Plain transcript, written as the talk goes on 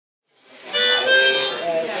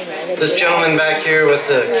This gentleman back here with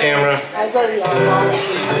the camera,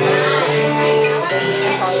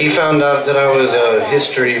 he found out that I was a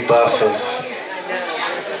history buff of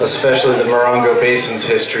especially the Morongo Basin's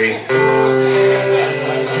history.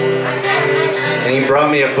 And he brought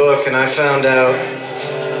me a book, and I found out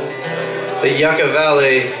that Yucca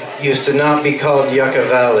Valley used to not be called Yucca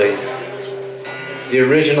Valley. The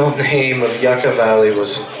original name of Yucca Valley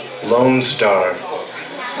was Lone Star.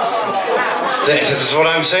 That's what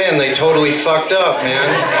I'm saying, they totally fucked up, man.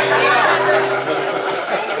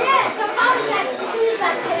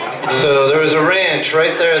 So there was a ranch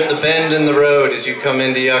right there at the bend in the road as you come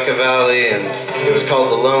into Yucca Valley, and it was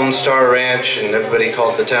called the Lone Star Ranch, and everybody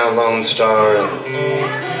called the town Lone Star, and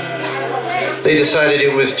they decided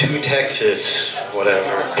it was too Texas,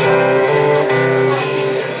 whatever.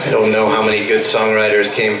 I don't know how many good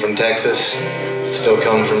songwriters came from Texas, still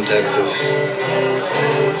come from Texas.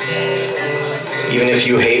 Even if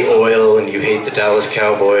you hate oil and you hate the Dallas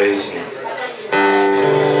Cowboys, and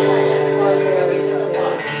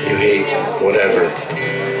you hate whatever,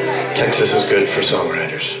 Texas is good for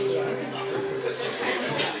songwriters.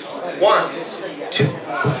 1, 2,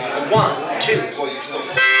 1, 2.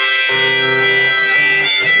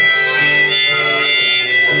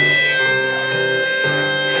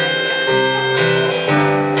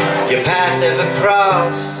 Your path ever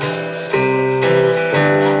crossed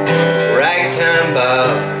Ragtime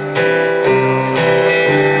Bob?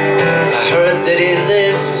 I heard that he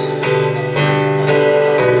lives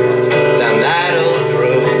down that old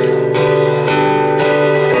road,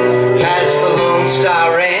 past the Lone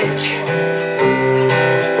Star Ranch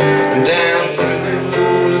and down through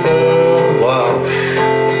the wash.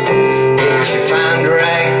 If you find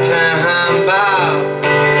Ragtime Bob,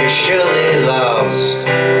 you're surely lost.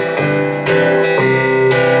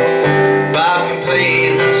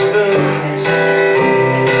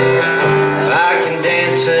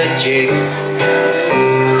 Jig, the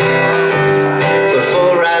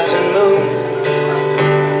full rising moon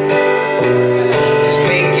is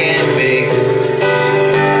pink and big.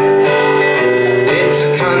 It's a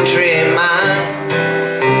country mine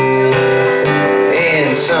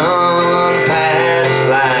in some past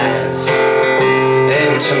life,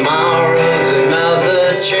 and tomorrow's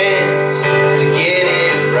another chance to get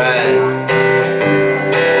it right.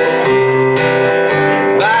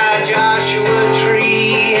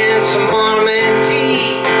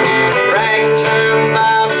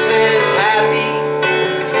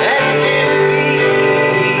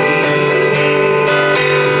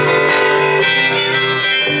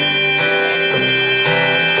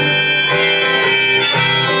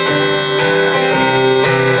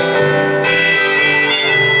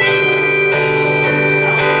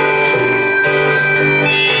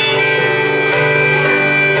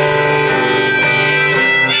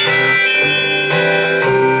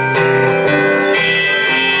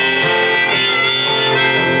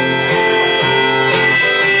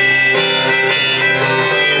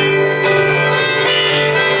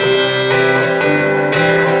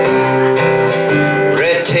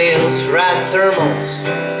 Ride thermals,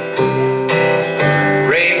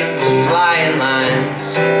 ravens fly in lines,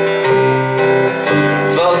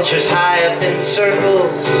 vultures high up in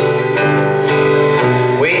circles,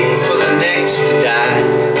 waiting for the next to die.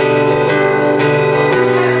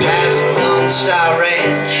 Past the Lone Star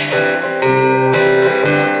Ranch,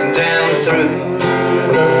 down through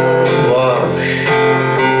the wash.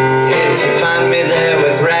 If you find me there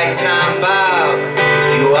with Ragtime Bob,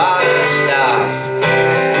 you ought to stop.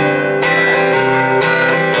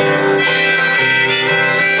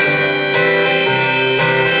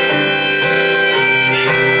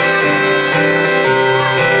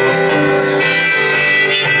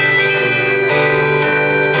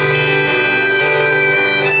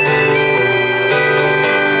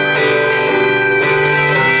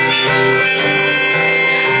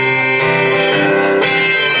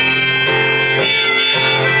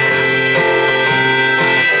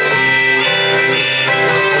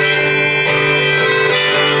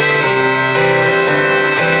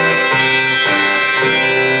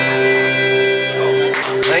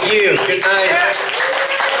 Thank you. Good night.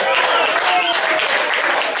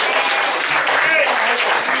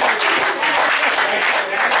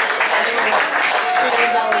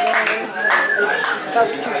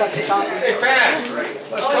 Hey, Pat,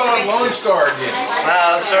 let's call it Lone Star again.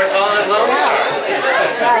 Let's start calling it Lone Star.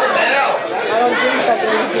 That's right. What the hell? I don't drink, but there's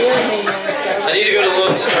a beer named Lone Star. I need to go to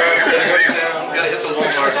Lone Star. I gotta go to town. Gotta hit the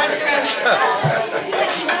Walmart.